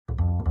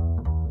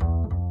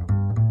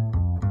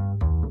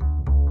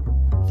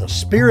the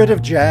Spirit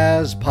of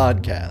Jazz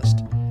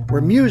podcast,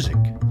 where music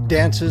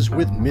dances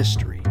with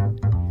mystery,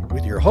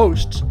 with your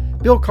hosts,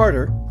 Bill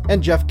Carter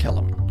and Jeff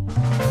Kellum.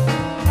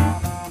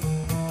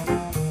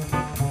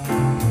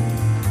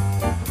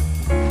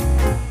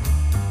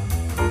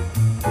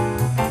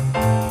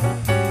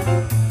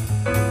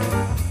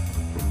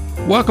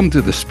 Welcome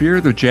to the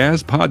Spirit of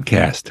Jazz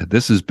podcast.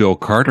 This is Bill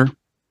Carter.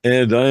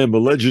 And I am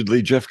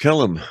allegedly Jeff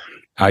Kellum.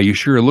 You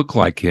sure look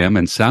like him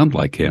and sound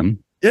like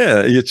him.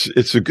 Yeah,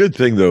 it's a good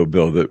thing, though,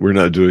 Bill, that we're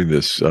not doing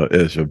this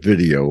as a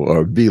video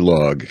or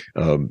vlog.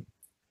 I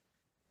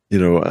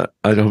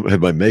don't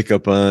have my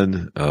makeup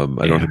on.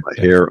 I don't have my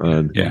hair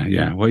on.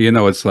 Yeah.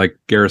 Well, it's like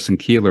Garrison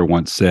Keillor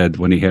once said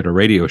when he had a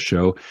radio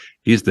show,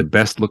 he's the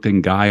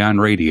best-looking guy on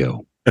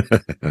radio.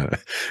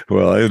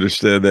 Well, I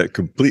understand that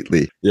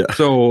completely. Yeah.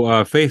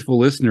 So, faithful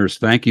listeners,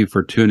 thank you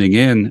for tuning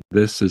in.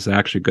 This is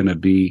actually going to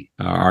be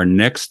our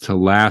next to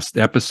last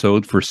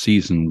episode for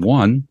season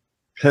 1.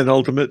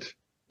 Penultimate?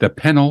 The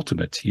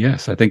penultimate.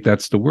 Yes, I think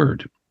that's the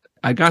word.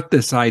 I got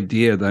this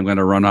idea that I'm going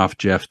to run off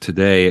Jeff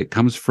today. It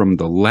comes from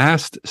the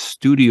last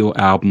studio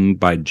album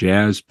by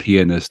jazz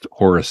pianist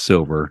Horace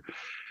Silver,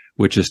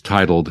 which is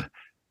titled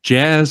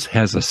Jazz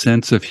Has a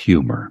Sense of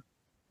Humor.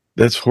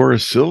 That's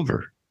Horace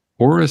Silver.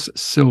 Horace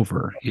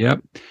Silver,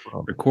 yep.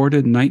 Wow.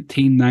 Recorded in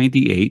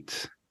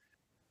 1998.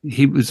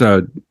 He was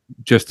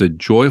just a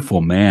joyful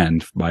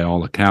man by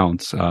all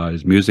accounts.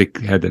 His music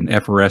had an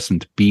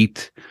effervescent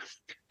beat,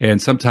 and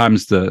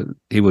sometimes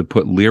he would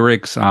put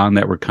lyrics on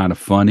that were kind of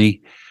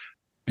funny.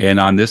 And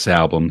on this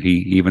album, he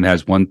even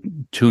has one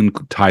tune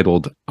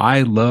titled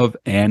 "I Love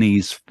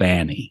Annie's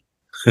Fanny."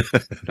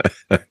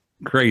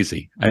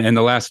 Crazy. And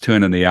the last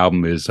tune on the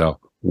album is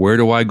 "Where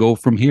Do I Go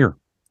From Here?"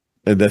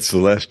 And that's the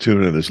last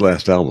tune on his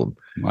last album.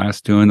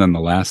 Last tune on the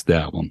last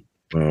album.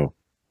 Wow.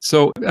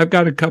 So I've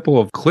got a couple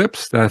of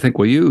clips that I think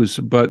we'll use,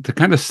 but to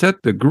kind of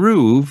set the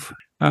groove,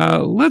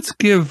 let's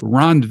give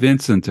Ron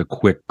Vincent a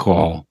quick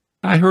call.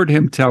 I heard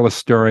him tell a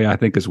story I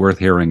think is worth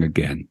hearing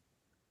again.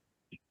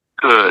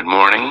 Good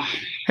morning.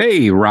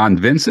 Hey, Ron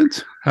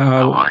Vincent.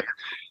 How are you?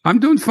 I'm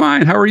doing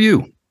fine. How are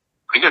you?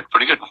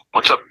 Pretty good.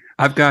 What's up?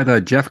 I've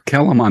got Jeff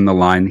Kellum on the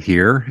line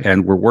here,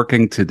 and we're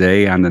working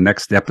today on the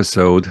next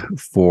episode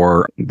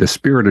for the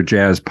Spirit of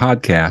Jazz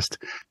podcast.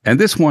 And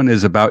this one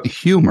is about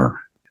humor.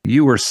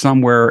 You were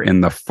somewhere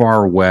in the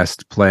far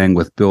west playing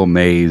with Bill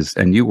Mays,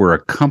 and you were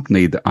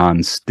accompanied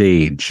on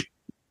stage.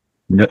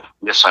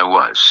 Yes, I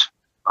was.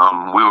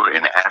 We were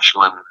in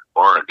Ashland,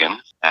 Oregon,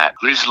 at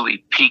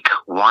Grizzly Peak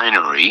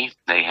Winery.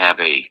 They have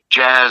a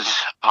jazz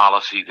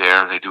policy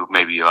there. They do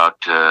maybe about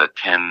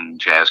 10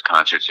 jazz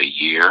concerts a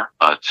year.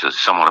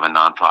 It's somewhat of a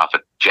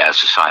nonprofit jazz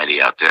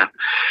society out there.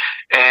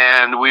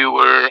 And we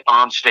were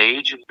on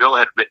stage, and Bill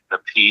had written a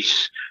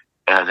piece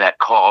that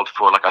called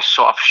for like a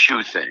soft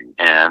shoe thing.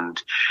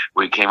 And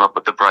we came up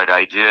with the bright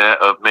idea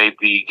of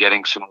maybe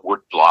getting some wood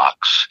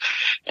blocks.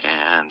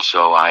 And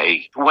so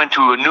I went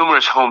to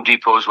numerous Home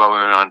Depots while we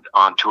were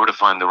on tour to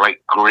find the right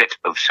grit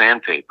of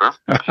sandpaper.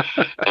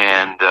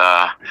 And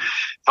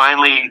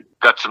finally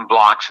got some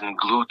blocks and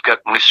got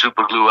my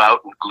super glue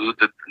out and glued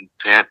the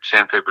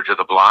sandpaper to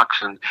the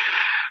blocks. And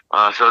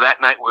so that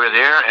night we're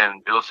there,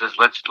 and Bill says,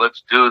 let's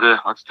do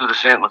the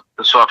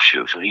soft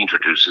shoe. So he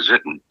introduces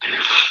it, and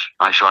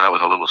I start out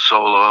with a little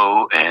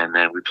solo, and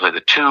then we play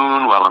the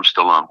tune while I'm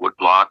still on wood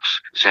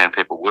blocks,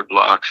 sandpaper wood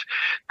blocks,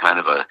 kind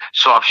of a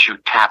soft shoe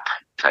tap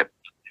type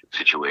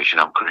situation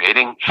I'm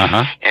creating.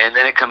 Uh-huh. And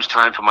then it comes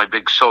time for my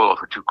big solo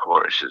for 2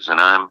 choruses,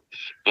 and I'm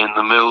in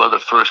the middle of the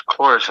first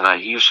chorus, and I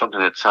hear something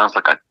that sounds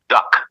like a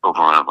duck over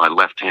on my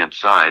left-hand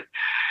side.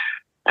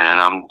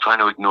 And I'm trying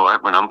to ignore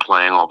it when I'm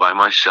playing all by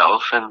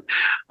myself, and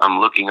I'm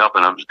looking up,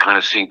 and I'm kind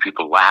of seeing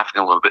people laughing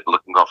a little bit,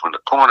 looking off in the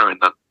corner,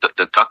 and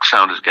the duck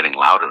sound is getting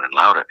louder and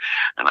louder,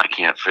 and I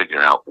can't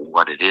figure out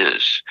what it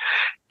is.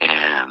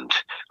 And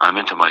I'm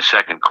into my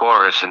second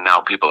chorus, and now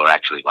people are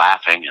actually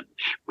laughing, and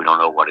we don't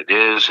know what it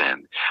is,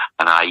 and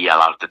I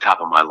yell out at the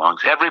top of my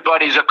lungs,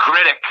 "Everybody's a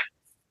critic!"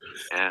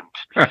 And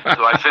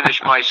so I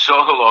finish my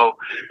solo,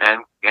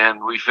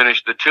 and we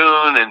finish the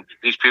tune, and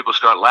these people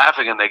start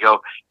laughing, and they go,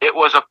 "It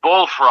was a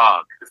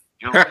bullfrog.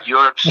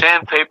 Your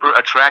sandpaper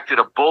attracted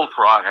a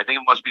bullfrog. I think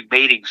it must be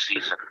mating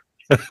season."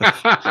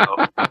 So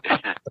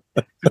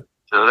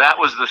that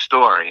was the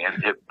story,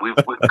 and we've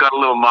got a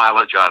little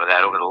mileage out of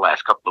that over the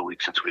last couple of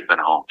weeks since we've been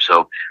home.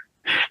 So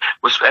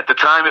at the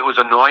time it was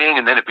annoying,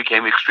 and then it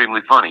became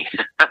extremely funny.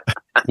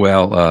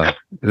 Well,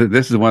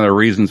 this is one of the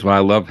reasons why I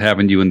love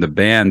having you in the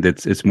band.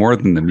 It's more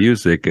than the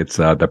music; it's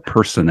the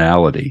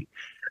personality.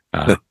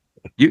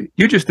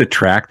 You just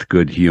attract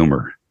good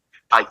humor.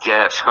 I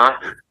guess, huh?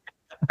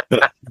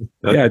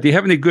 Yeah. Do you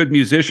have any good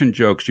musician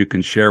jokes you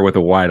can share with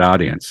a wide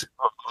audience?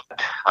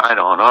 I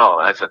don't know.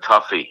 That's a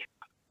toughie.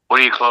 What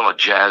do you call a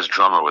jazz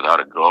drummer without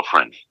a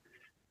girlfriend?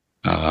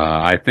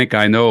 I think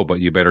I know,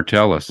 but you better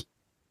tell us.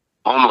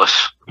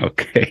 Homeless.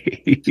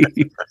 Okay.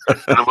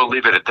 And we'll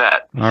leave it at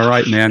that. All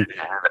right, man.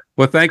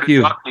 Well, thank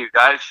you. Good talking to you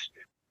guys.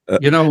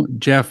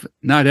 Jeff,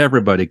 not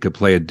everybody could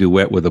play a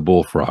duet with a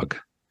bullfrog.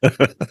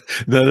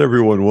 Not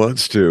everyone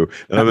wants to.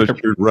 And I'm not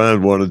sure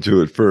Ron wanted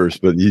to at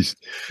first, but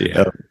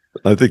Yeah.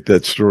 I think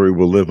that story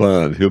will live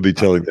on. He'll be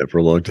telling that for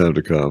a long time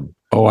to come.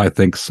 Oh, I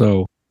think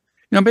so.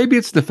 Maybe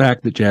it's the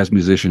fact that jazz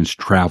musicians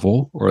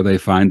travel, or they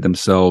find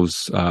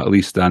themselves, at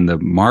least on the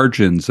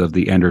margins of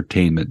the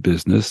entertainment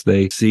business.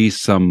 They see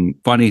some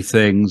funny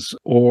things,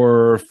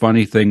 or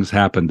funny things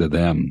happen to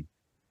them.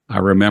 I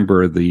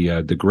remember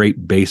the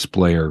great bass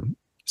player,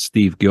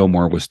 Steve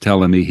Gilmore, was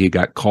telling me he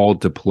got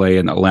called to play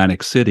in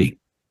Atlantic City.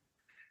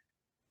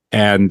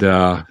 And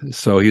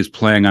so he's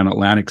playing on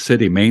Atlantic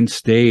City, main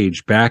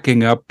stage,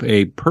 backing up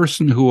a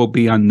person who will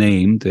be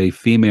unnamed, a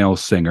female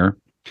singer,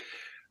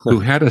 who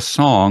had a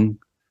song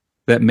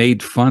that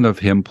made fun of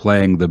him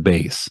playing the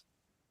bass.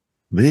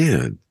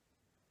 Man.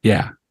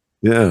 Yeah.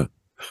 Yeah.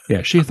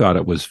 Yeah, she thought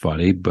it was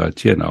funny,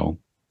 but,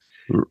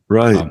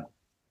 Right.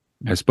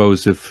 I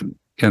suppose if,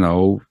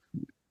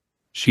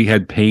 she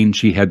had pain,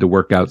 she had to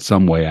work out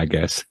some way, I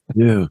guess.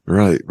 Yeah,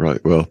 right.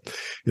 Well,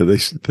 they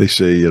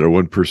say,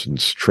 one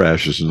person's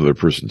trash is another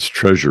person's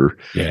treasure.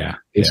 Yeah.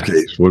 In this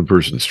case, one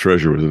person's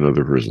treasure was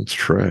another person's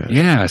trash.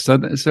 Yeah, so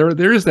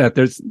there is that.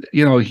 There's,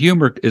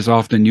 humor is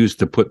often used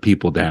to put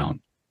people down.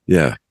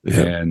 Yeah.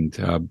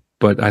 And,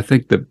 but I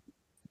think that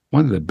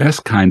one of the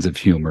best kinds of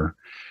humor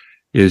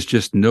is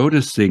just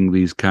noticing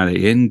these kind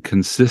of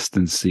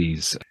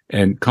inconsistencies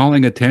and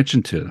calling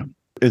attention to them.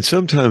 And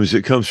sometimes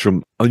it comes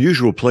from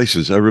unusual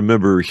places. I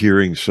remember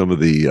hearing some of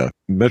the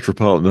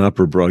Metropolitan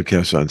Opera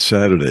broadcasts on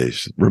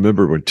Saturdays.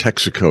 Remember when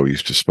Texaco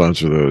used to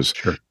sponsor those?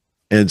 Sure.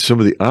 And some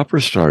of the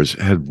opera stars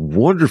had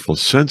wonderful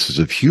senses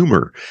of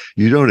humor.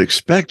 You don't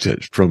expect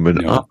it from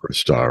an opera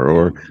star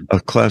or a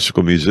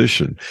classical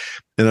musician.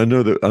 And I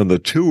know that on the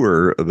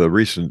tour, the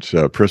recent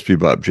Press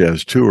Bebop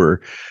Jazz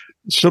tour,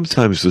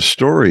 sometimes the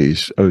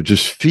stories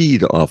just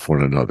feed off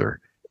one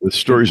another. The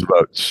stories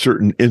about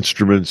certain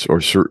instruments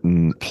or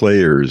certain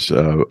players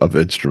of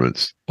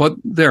instruments. Well,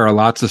 there are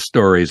lots of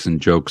stories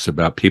and jokes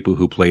about people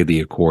who play the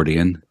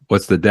accordion.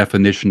 What's the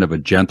definition of a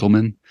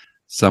gentleman?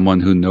 Someone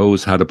who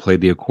knows how to play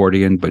the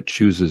accordion but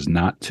chooses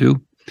not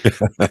to.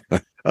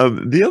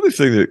 The other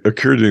thing that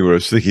occurred to me when I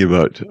was thinking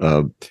about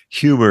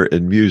humor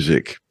and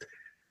music,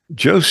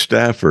 Joe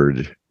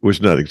Stafford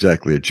was not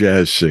exactly a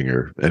jazz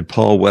singer, and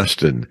Paul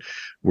Weston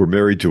were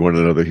married to one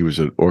another. He was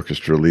an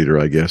orchestra leader,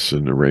 I guess,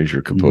 an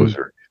arranger,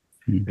 composer.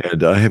 Mm-hmm.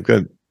 And I have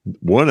got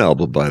one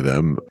album by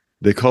them.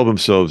 They call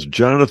themselves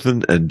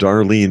Jonathan and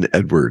Darlene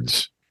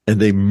Edwards, and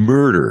they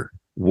murder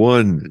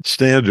one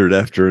standard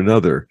after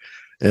another.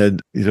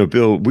 And,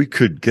 Bill, we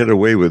could get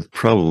away with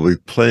probably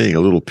playing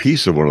a little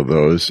piece of one of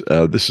those.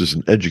 This is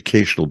an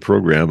educational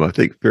program. I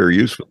think fair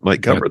use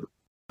might cover them.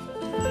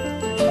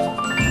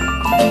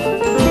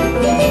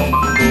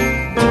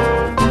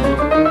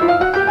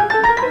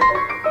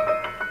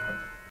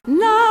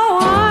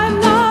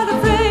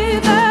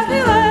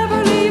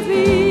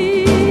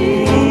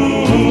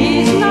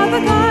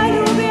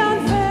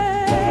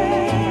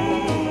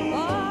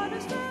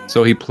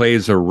 So he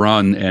plays a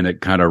run and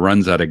it kind of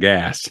runs out of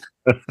gas.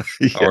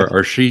 Yeah.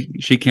 Or she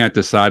can't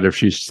decide if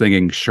she's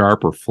singing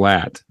sharp or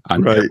flat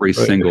on every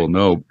single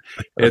note.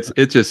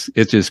 It's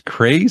just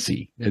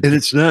crazy. And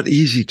it's not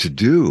easy to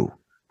do,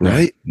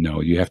 right? No,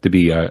 you have to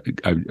be a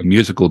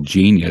musical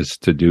genius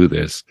to do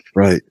this.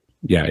 Right.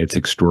 Yeah, it's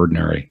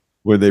extraordinary.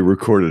 When they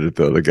recorded it,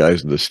 though, the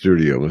guys in the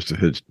studio must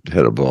have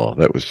had a ball.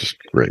 That was just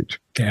great.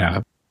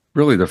 Yeah.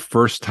 Really, the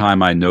first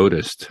time I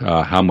noticed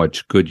how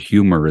much good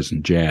humor is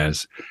in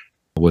jazz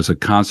was a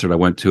concert I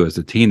went to as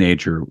a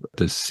teenager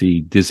to see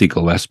Dizzy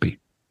Gillespie.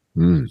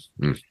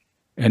 Mm-hmm.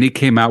 And he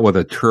came out with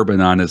a turban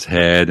on his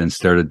head and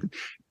started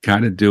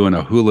kind of doing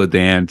a hula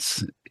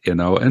dance,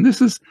 and this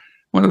is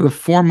one of the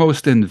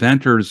foremost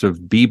inventors of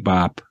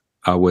bebop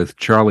with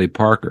Charlie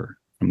Parker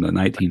from the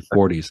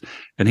 1940s.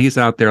 And he's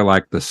out there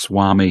like the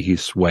Swami,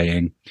 he's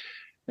swaying.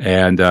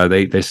 And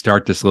they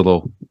start this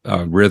little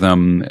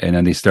rhythm, and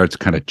then he starts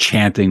kind of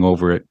chanting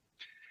over it.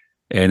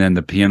 And then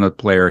the piano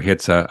player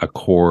hits a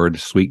chord,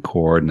 sweet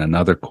chord, and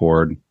another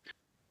chord.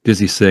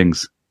 Dizzy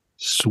sings,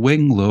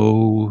 "Swing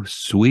low,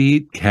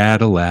 sweet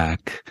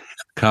Cadillac,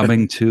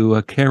 coming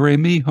to carry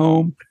me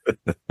home."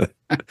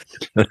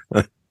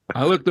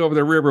 I looked over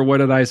the river. What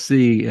did I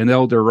see? An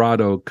El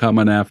Dorado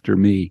coming after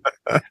me.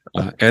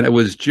 And it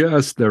was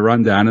just the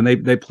rundown. And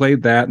they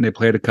played that, and they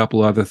played a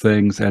couple other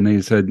things. And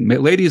they said,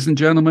 "Ladies and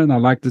gentlemen,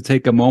 I'd like to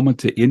take a moment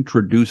to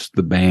introduce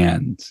the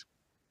band."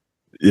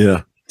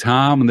 Yeah.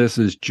 Tom, this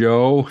is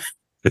Joe.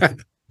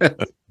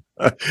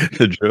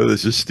 Joe,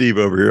 this is Steve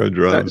over here on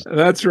drums.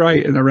 That's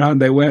right. And around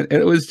they went.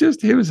 And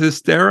he was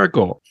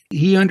hysterical.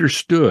 He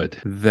understood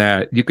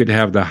that you could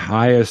have the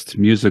highest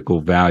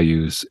musical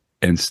values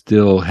and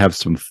still have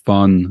some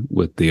fun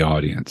with the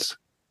audience.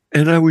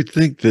 And I would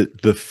think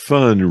that the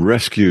fun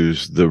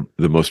rescues the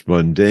most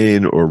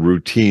mundane or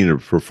routine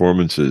of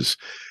performances.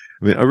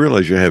 I mean, I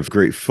realize you have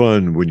great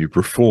fun when you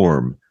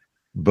perform,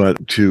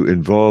 but to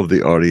involve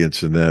the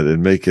audience in that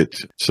and make it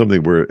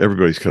something where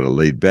everybody's kind of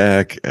laid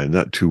back and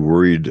not too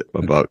worried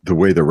about the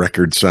way the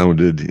record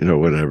sounded,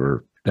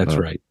 whatever. That's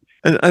right.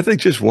 And I think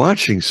just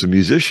watching some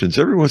musicians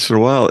every once in a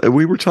while, and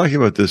we were talking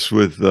about this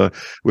with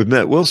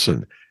Matt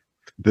Wilson,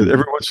 that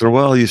every once in a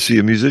while you see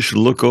a musician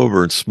look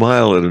over and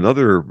smile at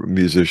another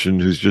musician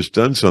who's just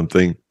done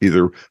something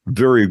either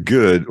very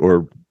good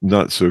or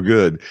not so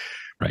good.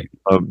 Right.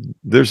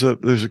 There's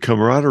a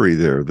camaraderie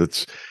there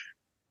that's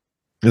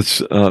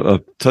a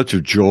touch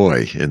of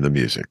joy in the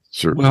music,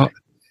 certainly. Well,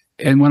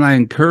 and when I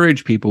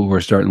encourage people who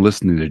are starting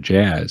listening to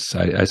jazz,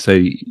 I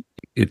say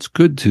it's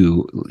good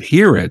to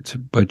hear it,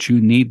 but you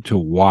need to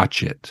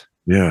watch it.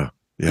 Yeah.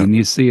 You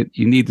need to see it.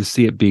 You need to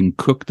see it being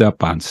cooked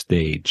up on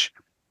stage.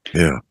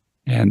 Yeah.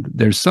 And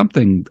there's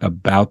something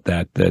about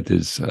that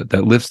is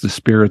that lifts the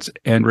spirits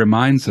and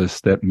reminds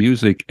us that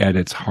music at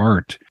its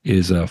heart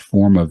is a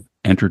form of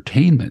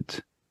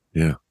entertainment.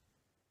 Yeah.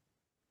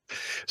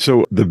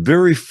 So the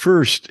very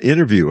first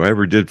interview I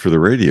ever did for the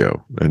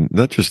radio, and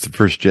not just the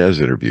first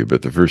jazz interview,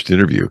 but the first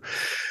interview,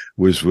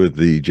 was with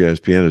the jazz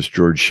pianist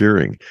George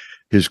Shearing.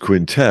 His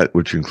quintet,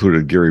 which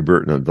included Gary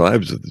Burton on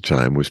vibes at the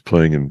time, was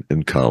playing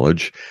in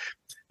college.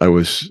 I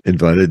was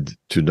invited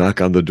to knock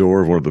on the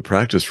door of one of the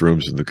practice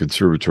rooms in the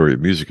Conservatory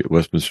of Music at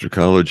Westminster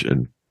College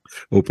and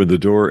opened the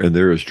door, and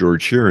there is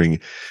George Shearing,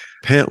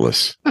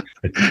 pantless.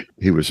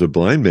 He was a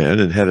blind man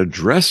and had a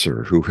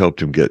dresser who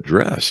helped him get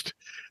dressed.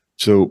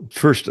 So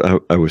first,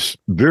 I was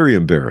very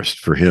embarrassed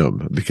for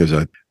him because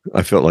I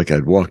felt like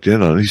I'd walked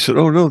in on it. He said,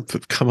 "Oh, no,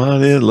 come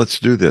on in. Let's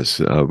do this.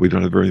 We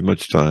don't have very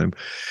much time."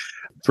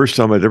 First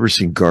time I'd ever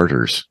seen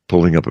garters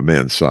pulling up a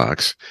man's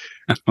socks.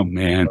 Oh,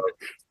 man.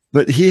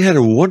 But he had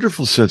a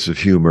wonderful sense of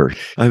humor.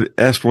 I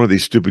asked one of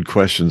these stupid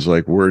questions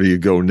like, where do you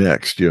go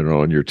next,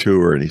 on your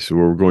tour? And he said,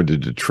 well, we're going to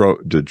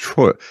Detroit.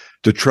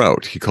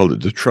 He called it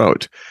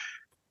Detroit.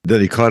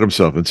 Then he caught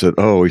himself and said,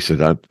 oh, he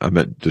said, I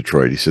meant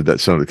Detroit. He said, that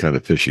sounded kind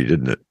of fishy,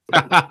 didn't it?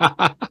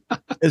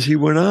 As he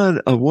went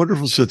on, a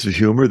wonderful sense of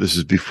humor. This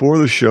is before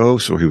the show,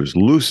 so he was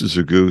loose as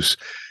a goose.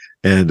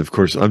 And, of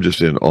course, I'm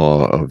just in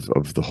awe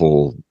of the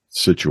whole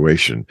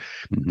situation.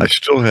 Mm-hmm. I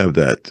still have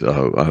that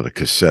on a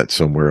cassette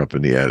somewhere up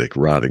in the attic,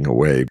 rotting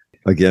away.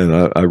 Again,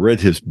 I read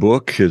his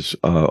book, his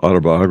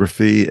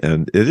autobiography,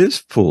 and it is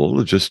full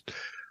of just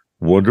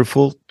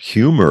wonderful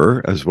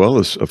humor, as well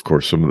as, of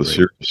course, some of the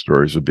serious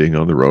stories of being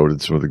on the road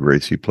and some of the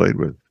greats he played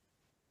with.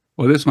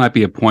 Well, this might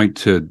be a point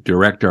to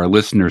direct our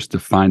listeners to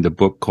find a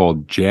book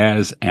called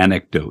Jazz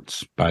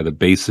Anecdotes by the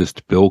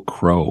bassist Bill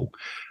Crow.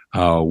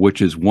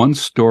 Which is one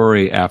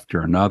story after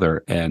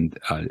another, and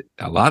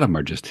a lot of them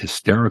are just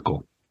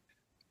hysterical.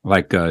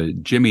 Like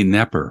Jimmy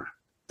Knepper,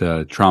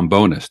 the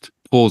trombonist,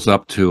 pulls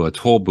up to a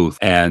toll booth,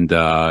 and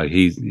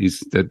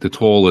the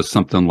toll is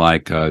something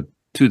like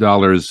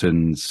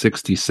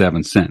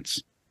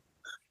 $2.67,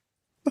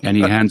 and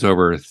he hands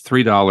over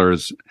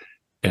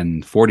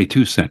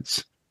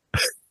 $3.42.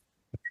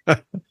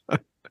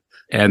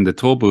 And the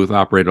toll booth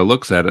operator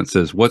looks at it and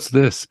says, "What's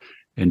this?"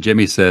 And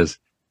Jimmy says,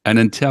 "An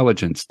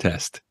intelligence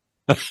test."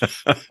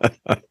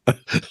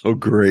 Oh,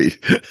 great.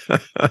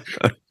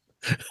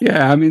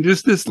 Yeah, I mean,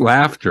 just this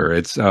laughter.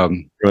 It's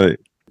right.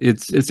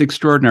 It's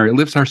extraordinary. It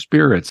lifts our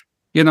spirits.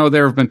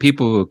 There have been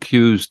people who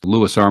accused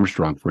Louis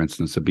Armstrong, for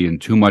instance, of being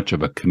too much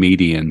of a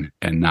comedian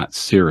and not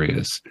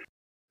serious.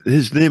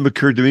 His name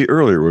occurred to me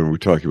earlier when we were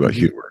talking about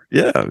humor.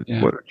 Yeah,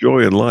 what a joy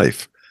in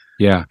life.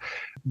 Yeah.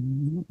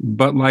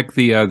 But like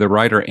the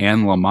writer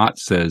Anne Lamott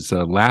says,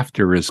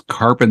 laughter is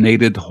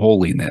carbonated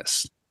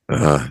holiness.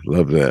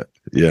 Love that.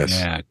 Yes.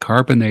 Yeah,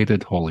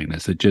 carbonated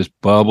holiness. It just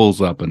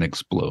bubbles up and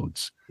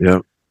explodes. Yeah,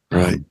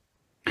 right.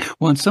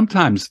 Well, and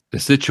sometimes the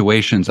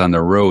situations on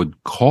the road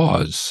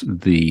cause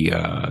the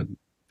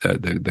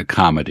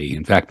comedy.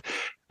 In fact,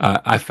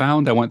 I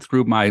went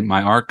through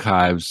my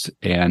archives,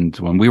 and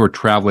when we were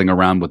traveling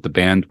around with the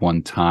band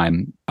one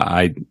time,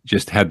 I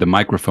just had the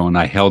microphone.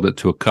 I held it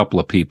to a couple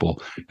of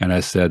people, and I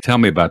said, "Tell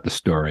me about the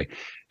story."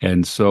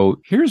 And so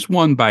here's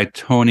one by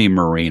Tony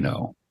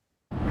Marino.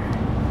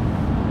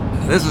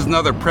 This is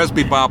another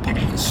Presby Bop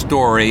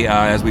story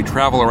as we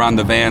travel around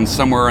the van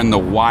somewhere in the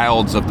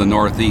wilds of the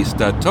Northeast.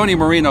 Tony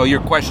Marino, your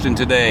question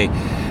today: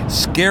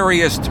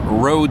 scariest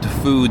road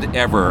food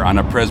ever on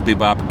a Presby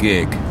Bop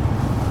gig?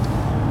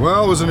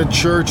 Well, I was in a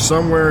church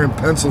somewhere in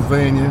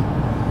Pennsylvania,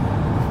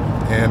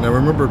 and I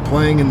remember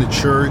playing in the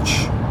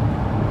church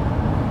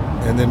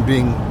and then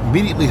being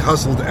immediately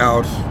hustled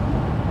out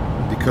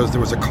because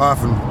there was a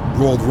coffin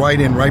rolled right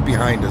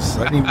behind us.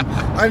 I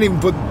didn't even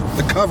put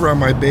the cover on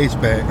my bass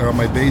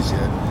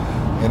yet,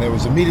 and there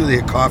was immediately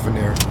a coffin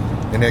there,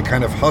 and they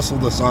kind of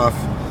hustled us off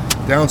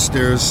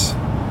downstairs,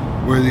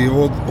 where the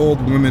old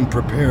women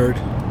prepared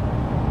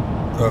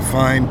a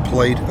fine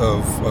plate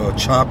of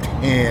chopped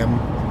ham,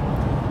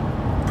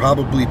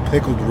 probably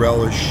pickled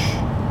relish,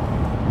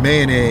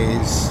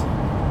 mayonnaise,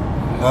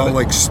 all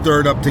like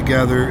stirred up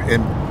together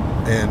and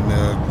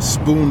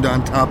spooned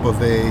on top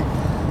of a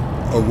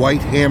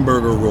white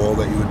hamburger roll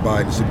that you would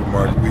buy in the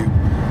supermarket.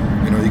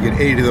 You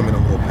get 8 of them in a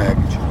little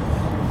package.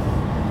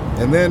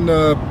 And then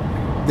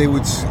they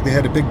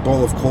had a big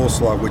bowl of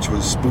coleslaw, which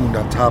was spooned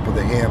on top of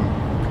the ham.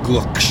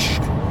 Gluksh.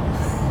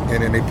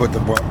 and then they put the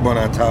bun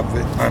on top of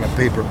it on a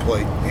paper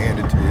plate and hand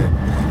it to you.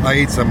 I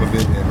ate some of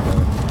it,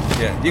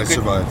 and I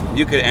survived.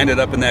 You could ended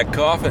up in that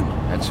coffin.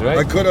 That's right.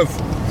 I could have.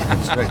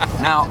 That's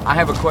right. Now, I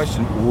have a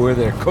question. Were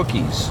there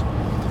cookies?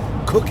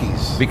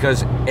 Cookies.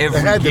 Because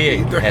every There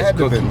gig had has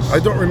to have been. cookies. I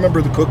don't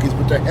remember the cookies,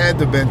 but there had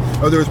to have been.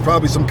 Or there was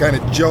probably some kind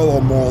of Jell-O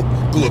mold.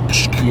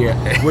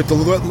 Yeah. With the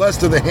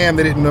rest of the ham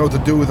they didn't know what to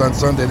do with on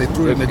Sunday, they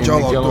threw it in the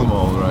Jell-O.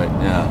 mold, right?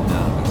 Yeah,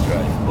 that's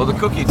right. Well, the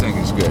cookie thing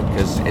is good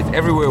because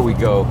everywhere we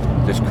go,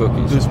 there's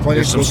cookies. There's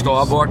plenty of some cookies.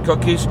 store-bought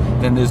cookies.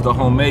 Then there's the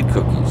homemade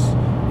cookies.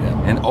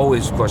 Yeah. And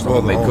always, of course, the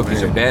Well, the homemade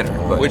cookies are homemade.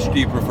 better. But, Which do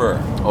you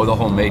prefer? Oh, the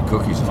homemade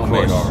cookies, of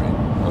Homemade, course. all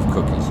right. Of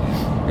cookies.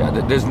 Yeah.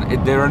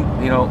 They're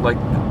like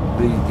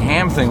the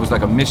ham thing was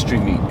like a mystery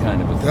meat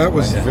kind of a thing. That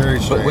was right? very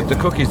But strange. with the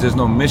cookies, there's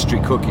no mystery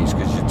cookies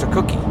because it's a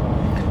cookie.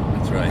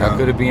 That's right. How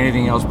could it be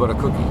anything else but a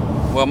cookie?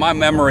 Well, my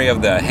memory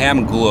of the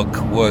ham gluck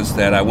was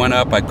that I went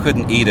up, I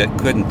couldn't eat it,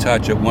 couldn't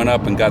touch it, went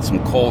up and got some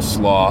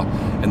coleslaw,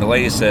 and the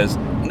lady says,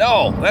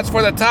 "No, that's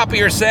for the top of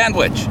your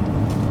sandwich."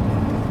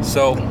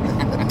 So,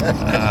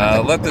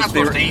 let this Not be...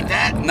 supposed to eat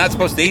that? Not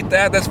supposed to eat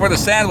that? That's for the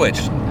sandwich.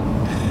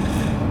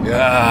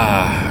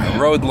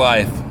 Road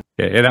life.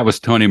 Yeah, and that was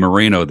Tony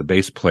Marino, the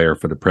bass player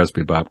for the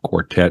Presby Bop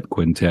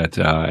Quintet,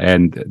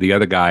 and the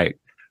other guy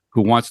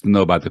who wants to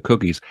know about the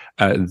cookies,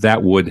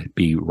 that would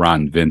be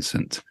Ron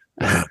Vincent.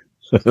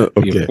 The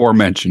Okay.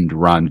 aforementioned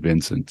Ron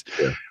Vincent.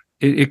 Yeah.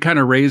 It kind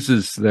of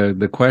raises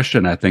the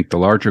question, I think, the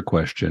larger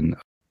question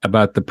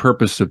about the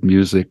purpose of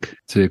music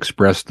to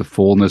express the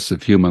fullness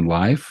of human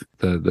life,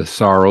 the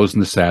sorrows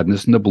and the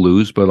sadness and the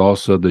blues, but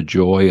also the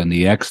joy and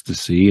the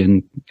ecstasy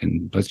and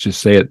let's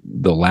just say it,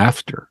 the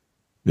laughter.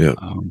 Yeah.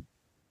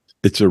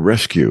 It's a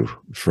rescue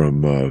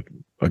from,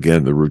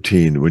 again, the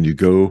routine. When you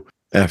go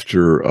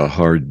after a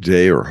hard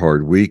day or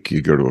hard week,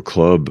 you go to a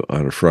club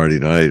on a Friday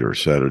night or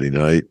Saturday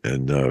night,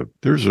 and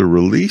there's a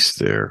release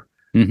there.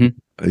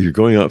 Mm-hmm. You're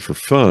going out for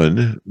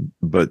fun,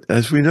 but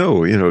as we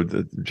know,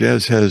 the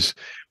jazz has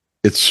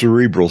its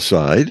cerebral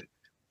side,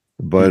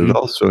 but it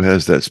also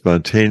has that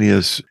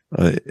spontaneous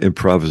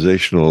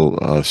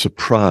improvisational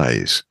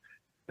surprise.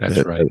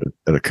 That's right.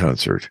 At a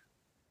concert.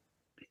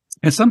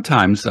 And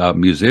sometimes a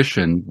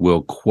musician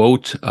will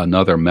quote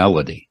another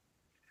melody.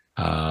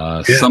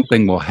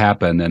 Something will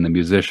happen and the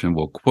musician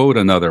will quote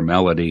another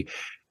melody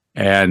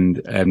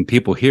and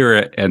people hear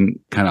it and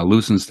kind of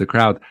loosens the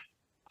crowd.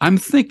 I'm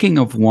thinking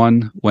of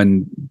one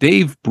when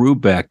Dave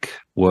Brubeck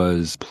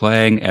was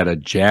playing at a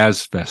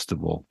jazz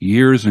festival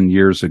years and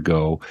years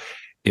ago.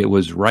 It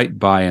was right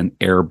by an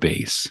air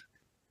base.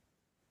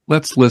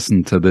 Let's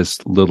listen to this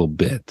little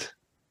bit.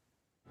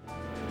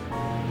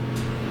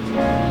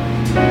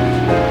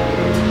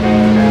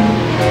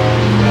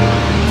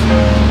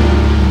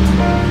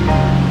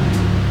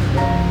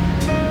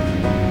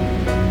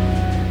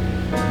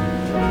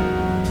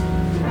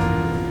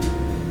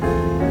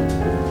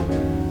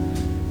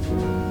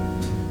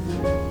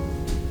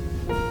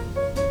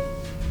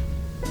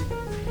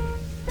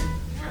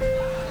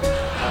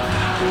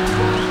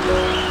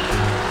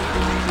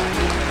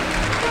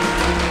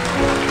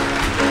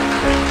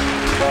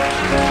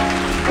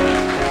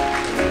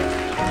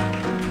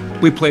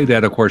 We play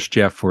that, of course,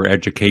 Jeff, for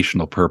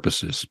educational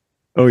purposes.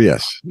 Oh,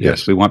 yes.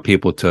 Yes, we want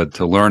people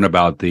to learn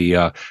about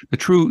the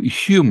true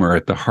humor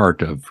at the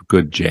heart of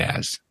good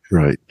jazz.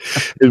 Right.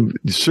 And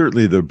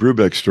certainly the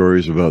Brubeck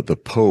stories about the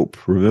Pope.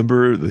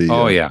 Remember the?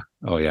 Oh yeah.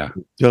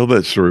 Tell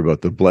that story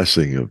about the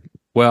blessing of.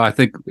 Well, I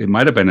think it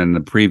might have been in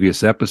the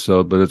previous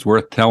episode, but it's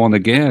worth telling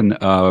again.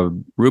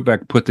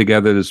 Brubeck put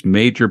together this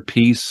major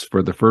piece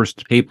for the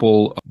first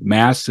papal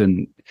mass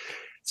in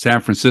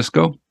San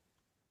Francisco.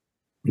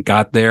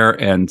 Got there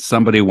and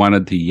somebody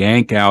wanted to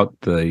yank out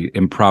the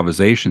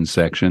improvisation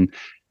section.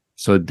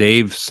 So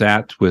Dave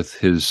sat with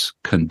his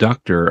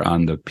conductor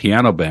on the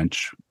piano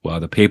bench while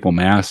the papal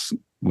mass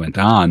went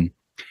on.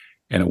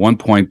 And at one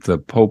point, the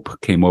Pope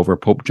came over,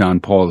 Pope John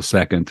Paul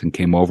II, and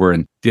came over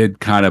and did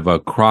kind of a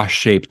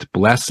cross-shaped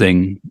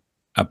blessing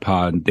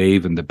upon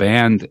Dave and the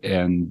band.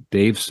 And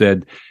Dave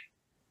said,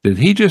 "Did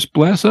he just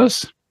bless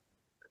us?"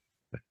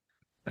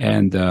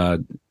 And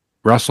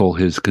Russell,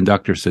 his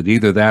conductor, said,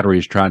 "Either that or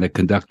he's trying to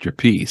conduct your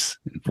piece."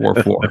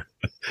 4/4.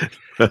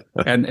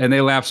 and they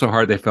laughed so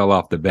hard they fell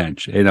off the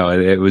bench.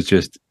 It was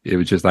just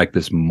like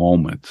this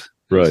moment.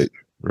 Right.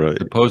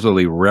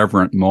 Supposedly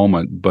reverent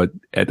moment, but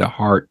at the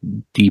heart,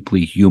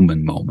 deeply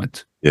human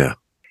moment. Yeah.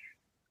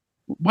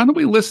 Why don't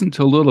we listen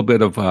to a little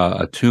bit of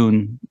a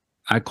tune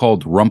I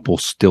called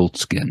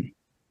Rumpelstiltskin?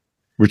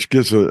 Which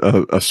gives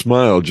a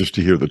smile just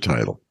to hear the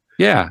title.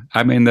 Yeah.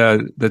 I mean,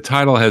 the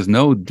title has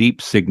no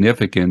deep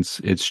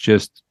significance. It's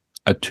just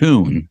a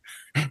tune.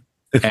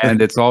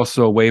 And it's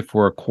also a way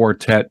for a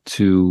quartet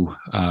to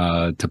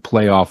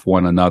play off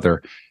one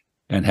another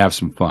and have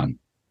some fun.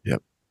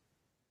 Yep.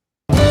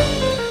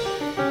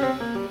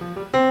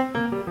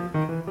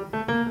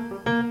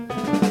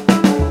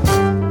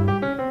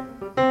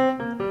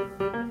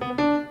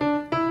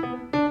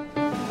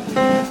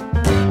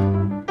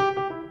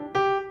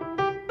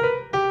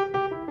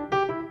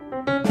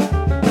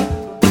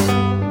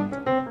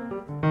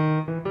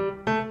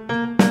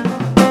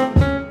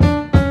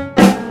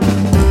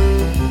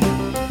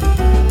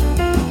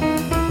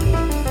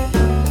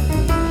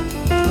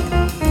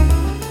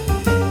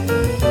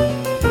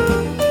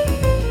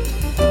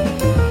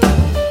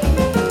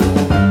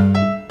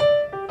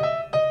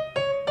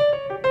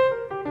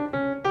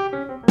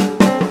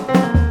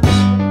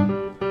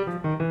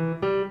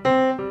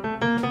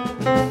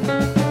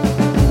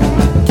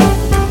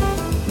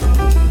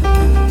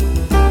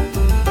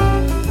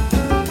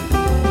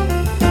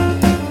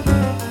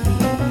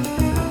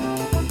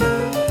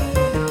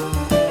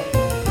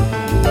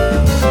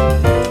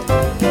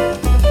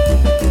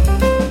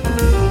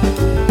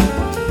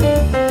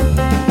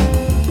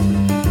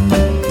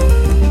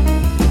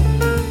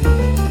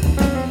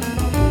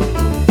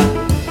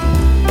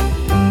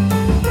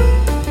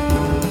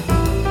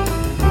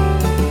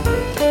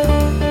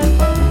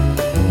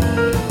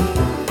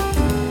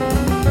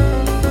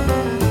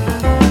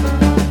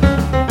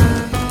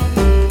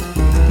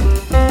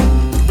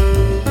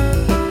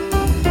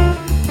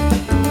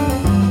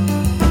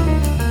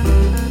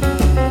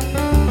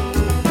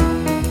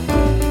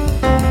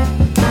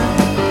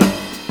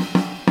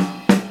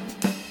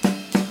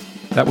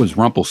 That was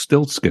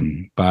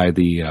Rumpelstiltskin by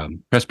the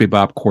Presby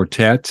Bop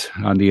Quartet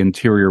on the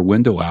Interior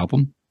Window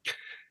album.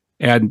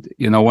 And,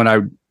 when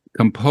I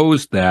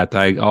composed that,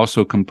 I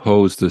also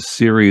composed a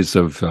series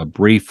of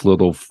brief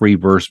little free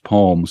verse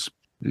poems.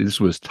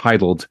 This was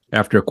titled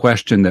after a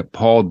question that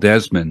Paul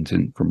Desmond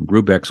from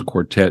Rubeck's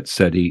Quartet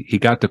said he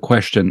got the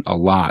question a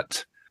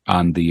lot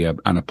on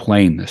a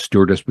plane. The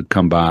stewardess would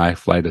come by,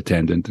 flight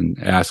attendant, and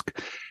ask,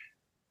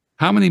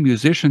 "How many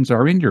musicians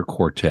are in your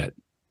quartet?"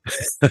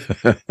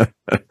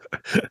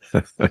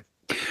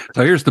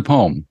 So here's the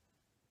poem.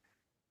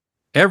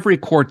 Every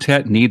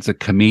quartet needs a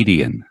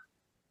comedian.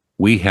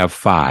 We have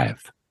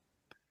 5.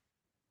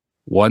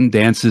 One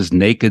dances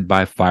naked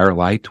by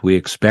firelight. We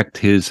expect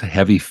his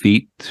heavy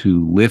feet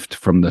to lift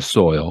from the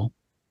soil.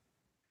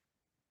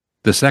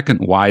 The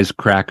second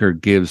wisecracker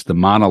gives the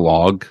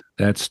monologue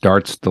that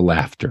starts the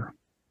laughter.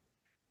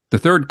 The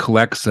third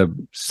collects a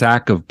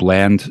sack of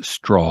bland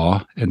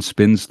straw and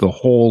spins the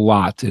whole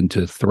lot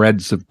into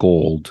threads of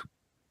gold.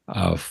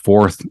 A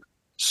fourth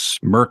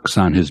smirks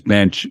on his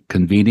bench,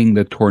 convening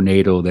the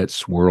tornado that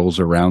swirls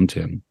around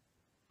him.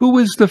 Who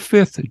is the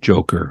fifth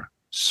joker,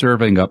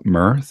 serving up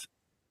mirth?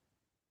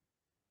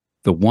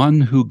 The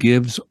one who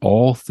gives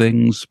all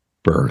things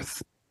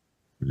birth.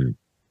 Mm-hmm.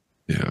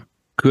 Yeah.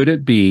 Could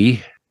it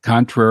be,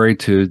 contrary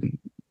to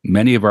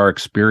many of our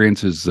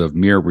experiences of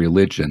mere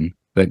religion,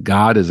 that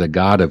God is a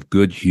God of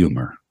good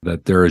humor,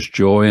 that there is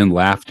joy and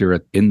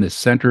laughter in the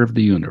center of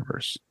the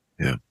universe?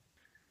 Yeah.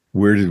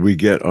 Where did we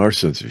get our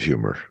sense of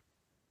humor?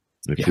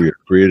 If we are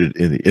created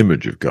in the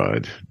image of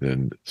God,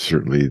 then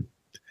certainly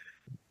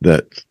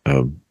that,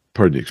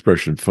 pardon the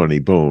expression, funny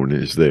bone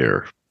is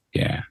there.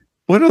 Yeah.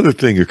 One other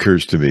thing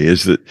occurs to me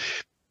is that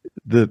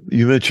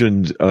you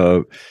mentioned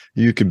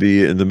you can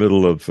be in the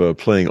middle of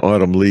playing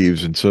Autumn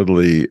Leaves and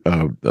suddenly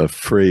a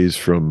phrase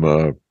from,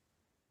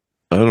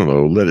 I don't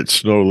know, let it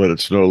snow, let it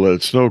snow, let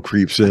it snow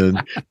creeps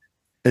in.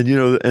 And,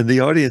 and the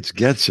audience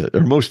gets it,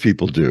 or most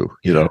people do,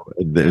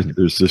 and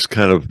there's this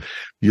kind of,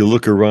 you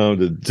look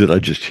around and did I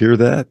just hear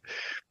that?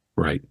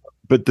 Right.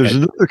 But there's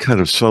another kind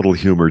of subtle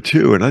humor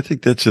too. And I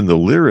think that's in the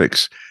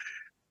lyrics.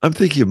 I'm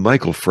thinking of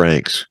Michael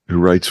Franks, who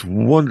writes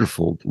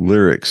wonderful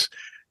lyrics,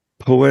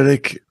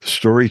 poetic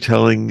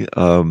storytelling.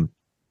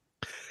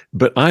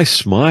 But I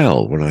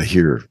smile when I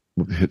hear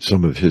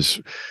some of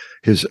his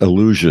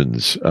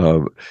allusions,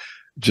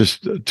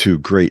 just to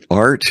great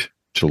art,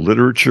 to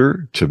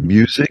literature, to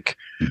music.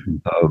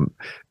 Mm-hmm.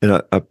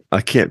 And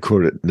I can't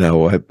quote it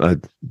now. I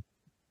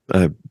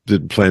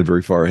didn't plan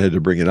very far ahead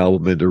to bring an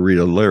album in to read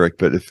a lyric,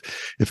 but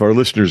if our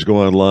listeners go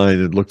online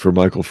and look for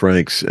Michael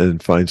Franks and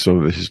find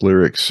some of his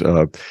lyrics,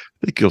 I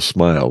think you'll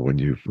smile when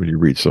you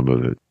read some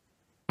of it.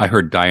 I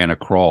heard Diana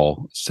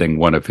Krall sing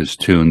one of his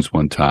tunes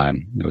one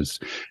time. It was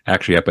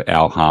actually up at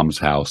Al Ham's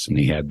house, and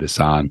he had this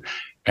on,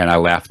 and I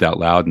laughed out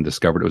loud and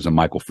discovered it was a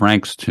Michael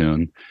Franks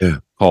tune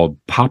called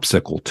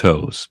Popsicle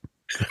Toes.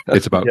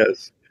 It's about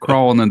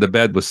crawling into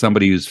bed with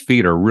somebody whose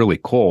feet are really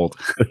cold.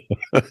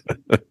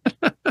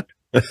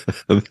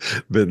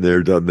 Been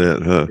there, done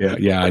that, huh?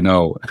 Yeah, I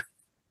know.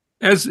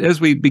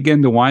 As we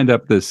begin to wind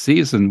up this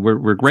season,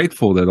 we're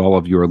grateful that all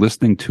of you are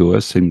listening to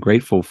us, and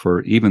grateful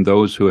for even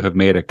those who have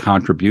made a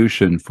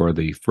contribution for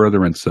the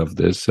furtherance of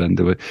this.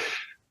 And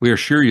we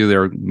assure you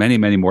there are many,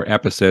 many more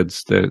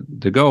episodes to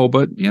go,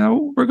 but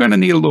we're going to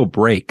need a little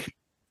break.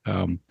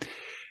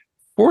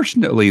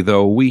 Fortunately,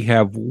 though, we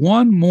have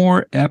one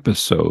more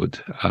episode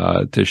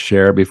to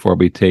share before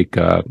we take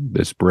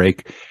this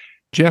break.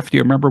 Jeff, do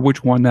you remember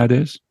which one that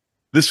is?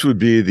 This would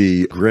be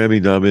the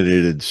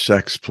Grammy-nominated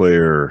sax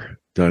player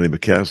Donny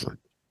McCaslin.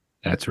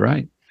 That's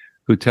right.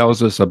 Who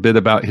tells us a bit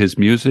about his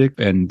music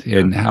and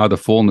how the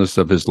fullness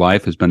of his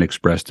life has been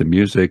expressed in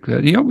music.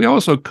 We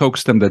also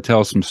coaxed him to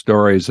tell some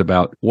stories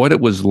about what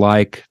it was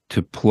like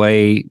to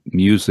play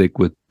music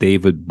with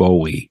David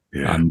Bowie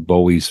on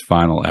Bowie's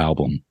final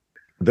album.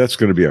 That's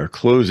going to be our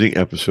closing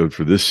episode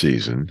for this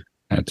season.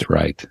 That's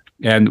right.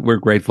 And we're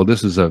grateful.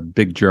 This is a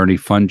big journey,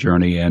 fun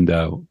journey, and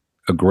a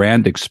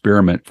grand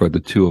experiment for the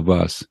two of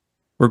us.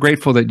 We're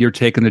grateful that you're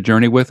taking the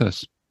journey with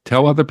us.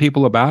 Tell other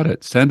people about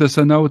it. Send us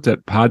a note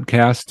at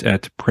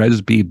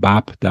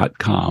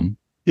podcast@presbybop.com.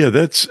 Yeah,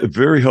 that's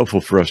very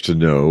helpful for us to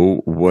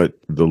know what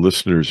the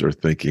listeners are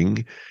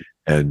thinking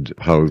and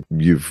how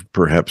you've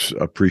perhaps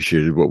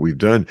appreciated what we've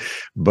done,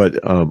 but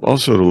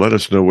also to let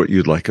us know what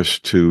you'd like us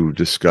to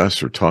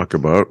discuss or talk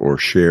about or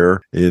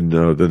share in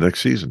the next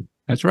season.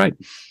 That's right.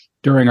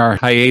 During our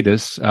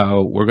hiatus,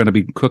 we're going to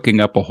be cooking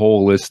up a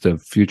whole list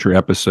of future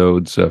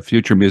episodes,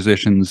 future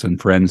musicians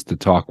and friends to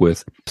talk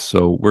with.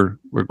 So we're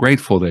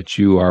grateful that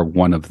you are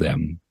one of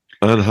them.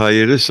 On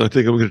hiatus, I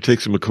think I'm going to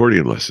take some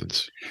accordion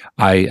lessons.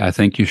 I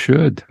think you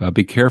should.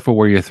 Be careful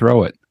where you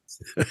throw it.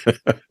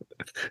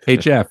 Hey,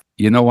 Jeff,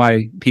 you know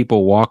why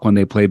people walk when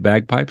they play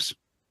bagpipes?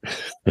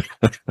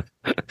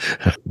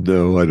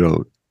 No, I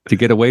don't. To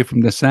get away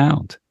from the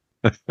sound.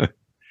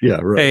 Yeah,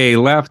 right. Hey,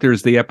 laughter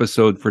is the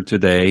episode for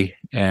today,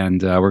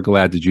 and we're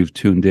glad that you've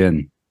tuned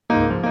in.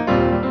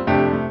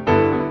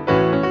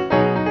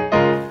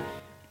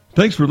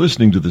 Thanks for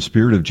listening to the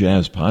Spirit of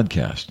Jazz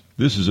podcast.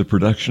 This is a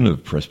production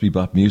of Press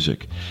Bebop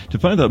Music. To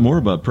find out more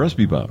about Press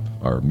Bebop,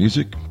 our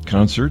music,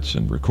 concerts,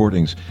 and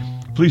recordings,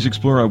 please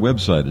explore our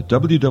website at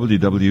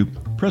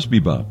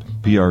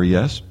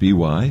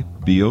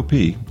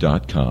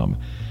www.pressbebop.com.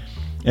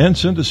 And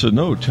send us a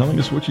note telling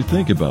us what you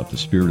think about the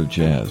Spirit of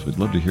Jazz. We'd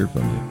love to hear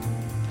from you.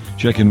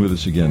 Check in with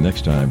us again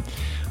next time.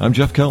 I'm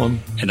Jeff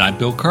Kellum. And I'm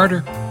Bill Carter.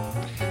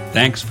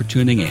 Thanks for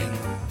tuning in.